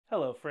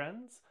Hello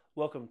friends,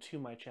 welcome to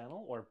my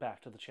channel, or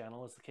back to the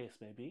channel as the case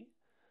may be.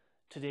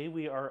 Today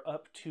we are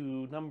up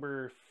to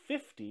number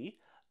 50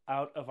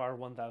 out of our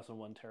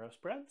 1001 tarot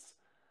spreads.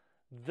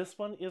 This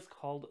one is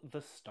called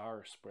the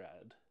Star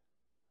Spread.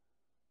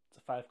 It's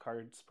a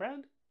 5-card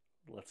spread.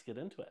 Let's get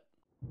into it.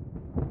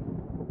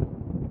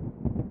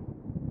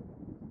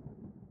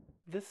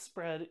 This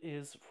spread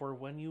is for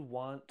when you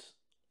want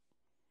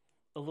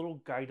a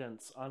little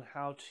guidance on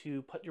how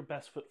to put your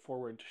best foot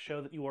forward to show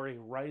that you are a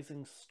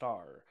rising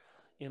star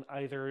in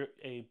either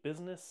a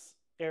business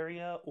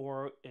area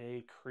or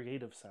a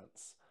creative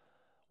sense.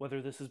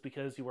 Whether this is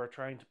because you are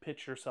trying to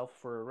pitch yourself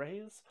for a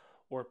raise,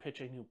 or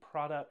pitch a new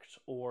product,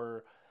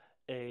 or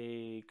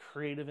a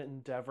creative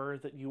endeavor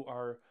that you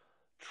are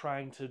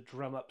trying to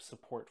drum up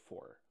support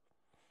for.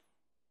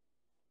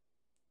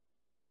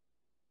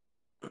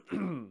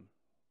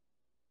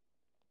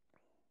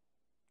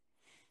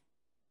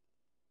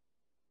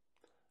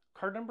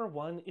 Card number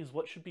 1 is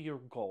what should be your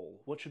goal,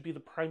 what should be the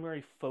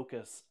primary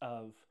focus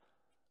of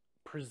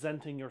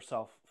presenting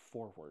yourself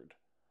forward,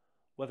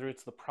 whether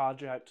it's the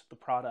project, the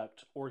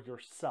product, or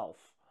yourself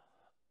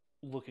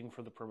looking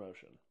for the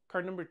promotion.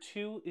 Card number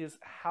 2 is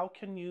how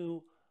can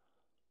you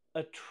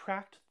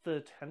attract the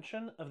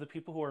attention of the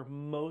people who are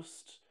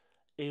most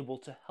able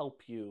to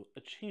help you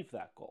achieve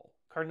that goal.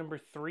 Card number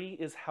 3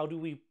 is how do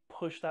we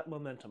push that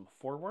momentum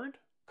forward.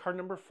 Card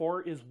number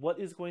 4 is what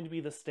is going to be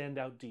the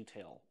standout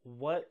detail.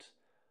 What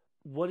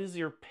is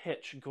your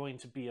pitch going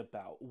to be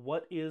about?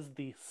 What is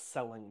the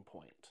selling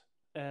point?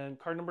 And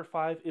card number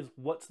 5 is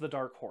what's the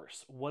dark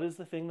horse? What is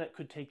the thing that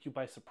could take you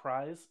by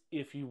surprise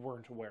if you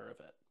weren't aware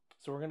of it?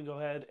 So we're going to go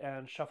ahead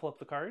and shuffle up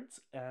the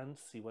cards and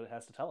see what it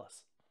has to tell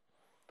us.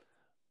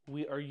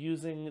 We are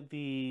using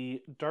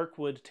the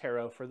Darkwood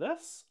Tarot for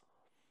this.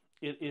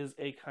 It is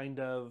a kind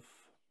of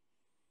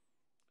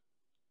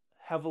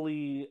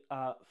heavily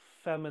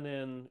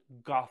feminine,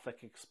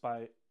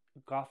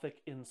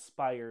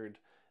 gothic-inspired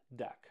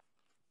deck.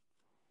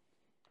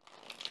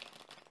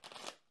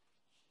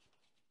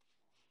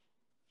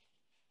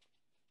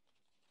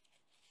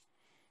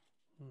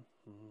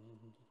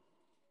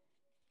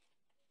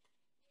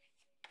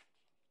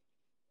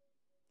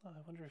 Oh,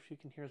 I wonder if you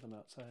can hear them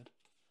outside.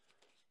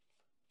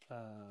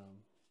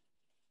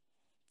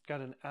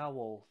 Got an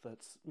owl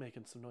that's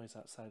making some noise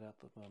outside at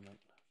the moment.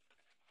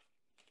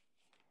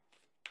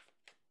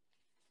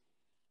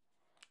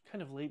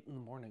 Kind of late in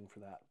the morning for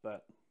that,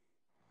 but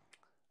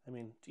I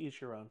mean, to each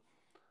your own.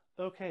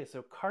 Okay,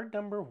 so card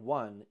number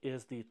 1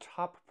 is the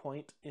top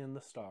point in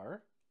the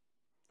star.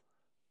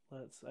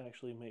 Let's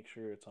actually make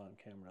sure it's on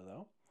camera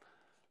though.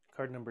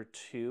 Card number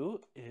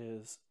 2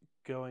 is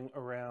going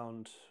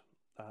around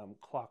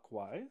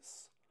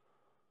clockwise.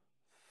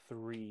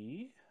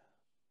 3,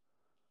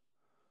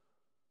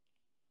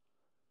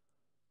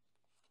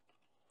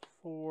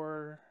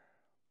 4,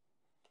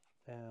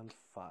 and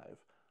 5.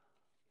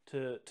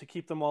 To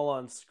keep them all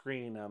on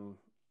screen,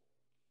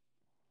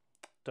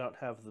 don't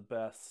have the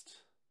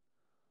best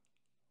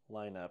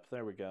lineup.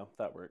 There we go.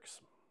 That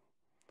works.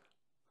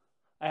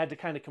 I had to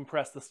kind of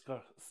compress the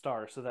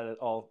star so that it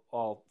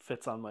all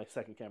fits on my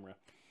second camera.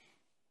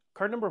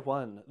 Card number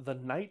 1, the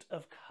Knight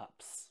of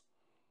Cups.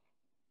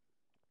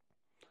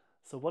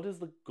 So what is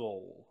the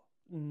goal?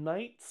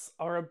 Knights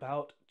are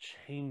about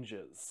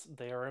changes.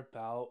 They are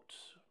about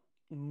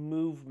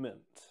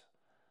movement.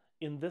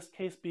 In this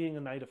case, being a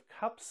Knight of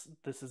Cups,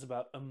 this is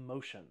about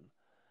emotion.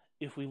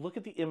 If we look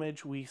at the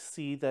image, we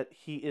see that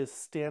he is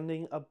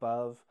standing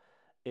above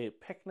a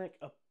picnic,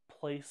 a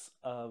place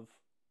of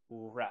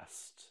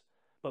rest.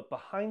 But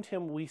behind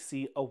him, we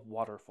see a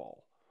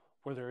waterfall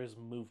where there is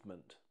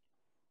movement.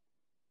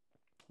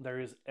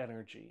 There is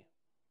energy.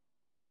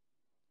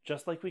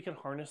 Just like we can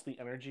harness the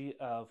energy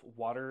of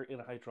water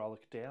in a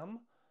hydraulic dam,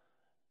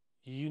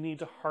 you need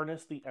to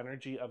harness the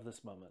energy of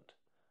this moment.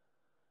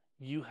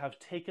 You have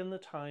taken the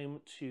time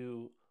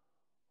to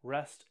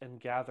rest and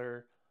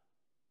gather,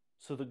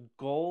 so the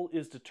goal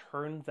is to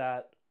turn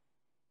that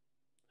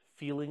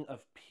feeling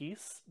of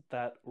peace,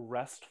 that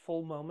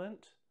restful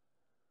moment,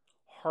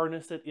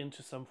 harness it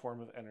into some form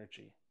of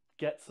energy.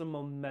 Get some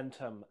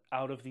momentum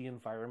out of the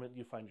environment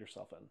you find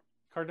yourself in.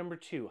 Card number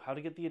 2, how to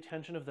get the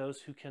attention of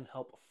those who can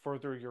help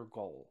further your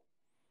goal.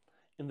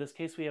 In this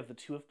case, we have the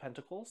 2 of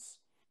Pentacles.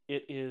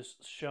 It is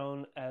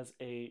shown as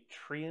a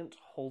treant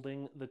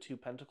holding the 2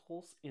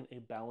 pentacles in a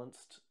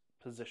balanced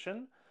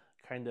position,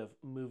 kind of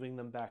moving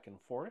them back and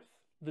forth.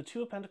 The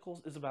 2 of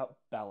Pentacles is about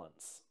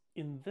balance.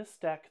 In this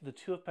deck, the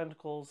 2 of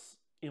Pentacles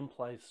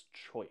implies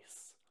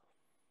choice.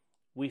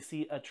 We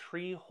see a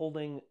tree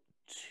holding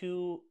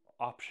 2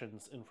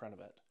 options in front of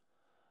it.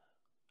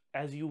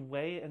 As you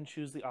weigh and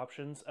choose the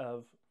options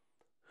of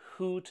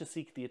who to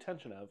seek the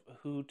attention of,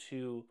 who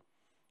to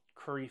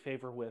curry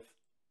favor with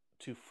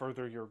to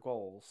further your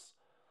goals,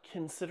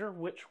 consider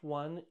which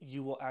one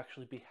you will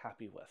actually be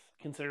happy with.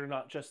 Consider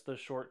not just the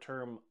short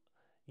term,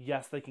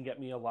 yes, they can get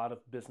me a lot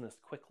of business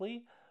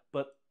quickly,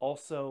 but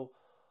also,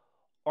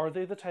 are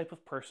they the type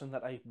of person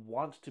that I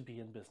want to be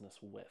in business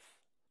with?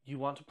 You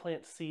want to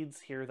plant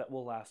seeds here that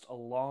will last a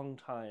long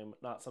time,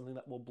 not something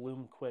that will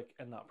bloom quick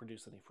and not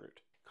produce any fruit.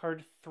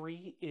 Card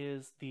 3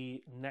 is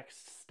the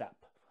next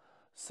step.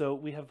 So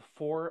we have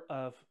 4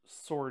 of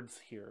swords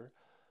here.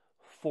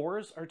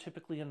 4s are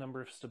typically a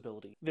number of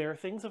stability. They are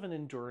things of an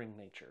enduring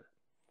nature.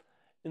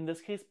 In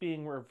this case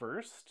being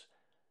reversed,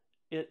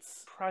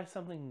 it's try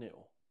something new.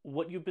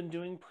 What you've been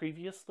doing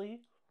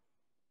previously,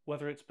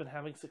 whether it's been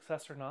having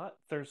success or not,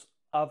 there's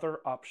other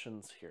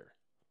options here.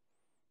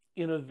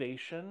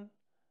 Innovation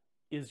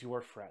is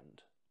your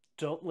friend.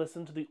 Don't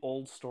listen to the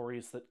old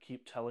stories that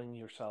keep telling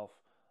yourself,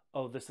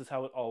 oh, this is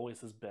how it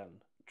always has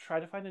been. Try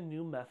to find a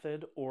new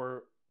method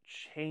or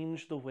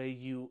change the way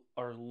you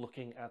are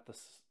looking at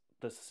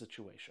this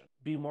situation.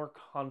 Be more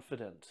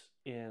confident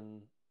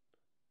in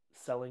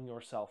selling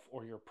yourself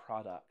or your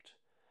product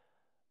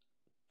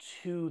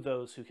to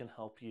those who can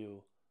help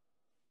you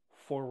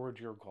forward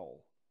your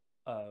goal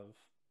of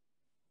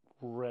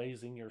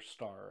raising your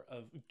star,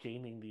 of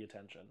gaining the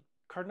attention.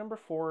 Card number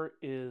 4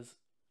 is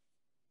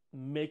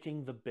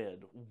making the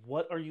bid.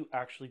 What are you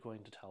actually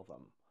going to tell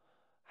them?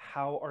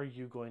 How are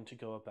you going to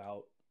go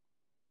about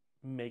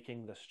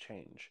making this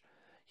change?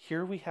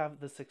 Here we have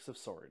the 6 of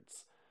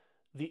Swords.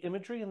 The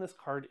imagery in this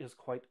card is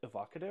quite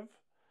evocative.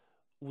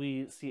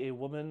 We see a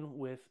woman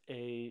with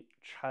a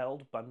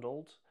child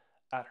bundled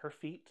at her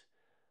feet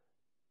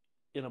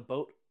in a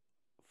boat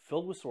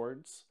filled with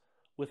swords,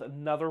 with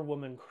another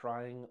woman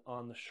crying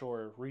on the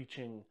shore,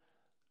 reaching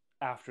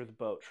after the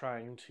boat,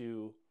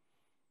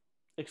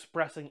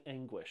 expressing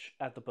anguish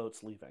at the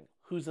boat's leaving.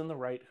 Who's in the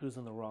right, who's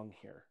in the wrong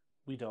here?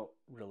 We don't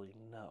really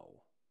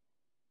know.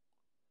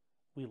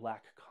 We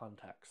lack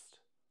context.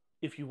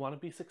 If you want to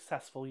be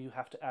successful, you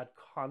have to add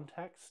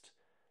context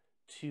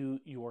to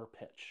your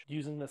pitch.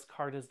 Using this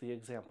card as the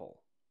example,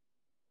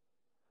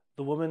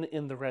 the woman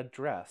in the red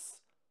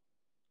dress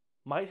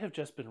might have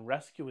just been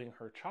rescuing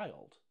her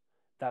child.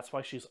 That's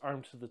why she's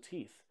armed to the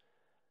teeth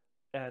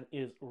and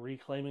is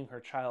reclaiming her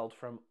child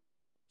from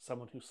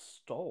someone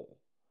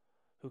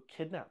who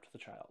kidnapped the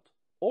child.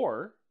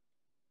 Or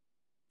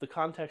the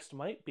context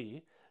might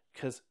be,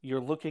 because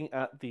you're looking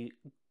at the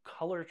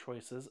color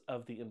choices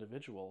of the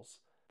individuals,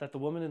 that the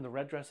woman in the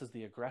red dress is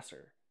the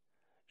aggressor.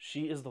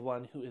 She is the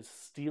one who is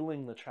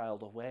stealing the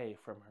child away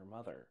from her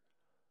mother,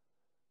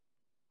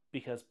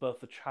 because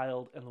both the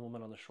child and the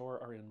woman on the shore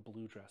are in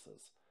blue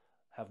dresses,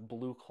 have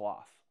blue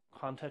cloth.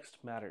 Context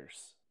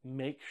matters.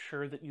 Make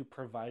sure that you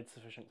provide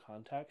sufficient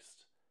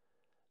context,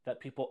 that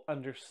people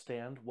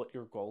understand what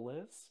your goal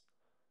is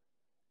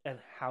and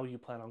how you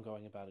plan on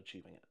going about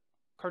achieving it.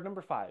 Card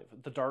number 5,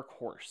 the Dark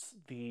Horse.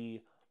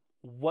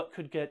 What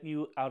could get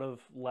you out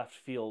of left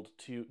field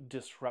to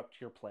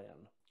disrupt your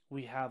plan?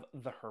 We have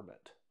the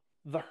Hermit.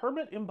 The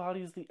Hermit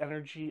embodies the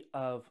energy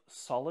of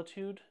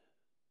solitude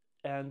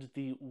and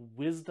the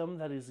wisdom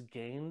that is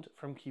gained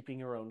from keeping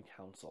your own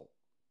counsel.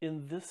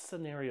 In this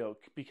scenario,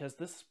 because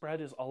this spread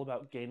is all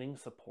about gaining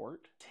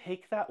support,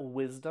 take that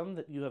wisdom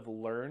that you have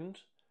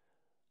learned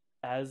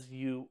as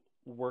you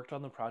worked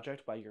on the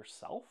project by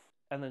yourself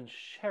and then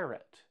share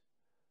it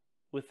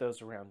with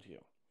those around you.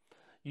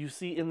 You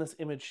see in this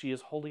image, she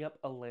is holding up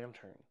a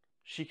lantern.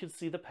 She could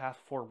see the path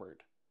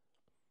forward.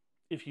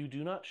 If you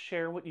do not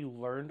share what you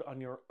learned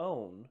on your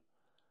own,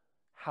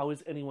 how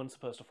is anyone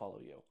supposed to follow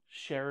you?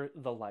 Share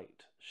the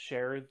light,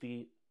 share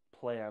the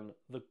plan,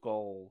 the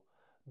goal.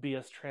 Be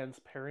as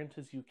transparent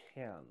as you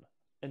can,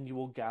 and you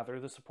will gather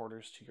the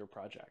supporters to your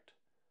project.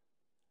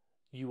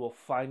 You will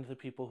find the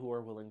people who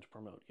are willing to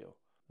promote you.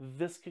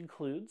 This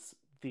concludes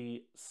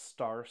the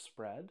star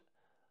spread,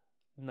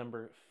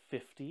 number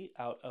 50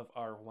 out of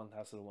our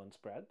 1001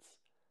 spreads,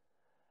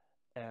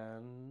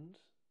 and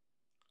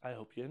I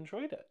hope you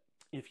enjoyed it.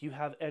 If you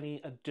have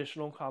any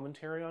additional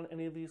commentary on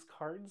any of these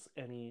cards,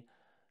 any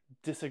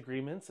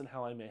disagreements in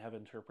how I may have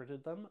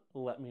interpreted them,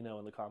 let me know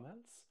in the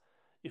comments.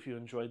 If you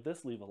enjoyed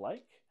this, leave a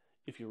like.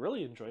 If you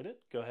really enjoyed it,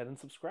 go ahead and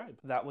subscribe.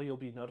 That way you'll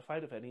be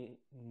notified of any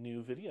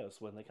new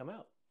videos when they come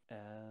out.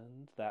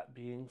 And that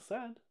being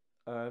said,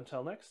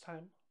 until next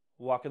time,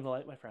 walk in the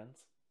light, my friends.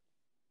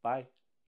 Bye.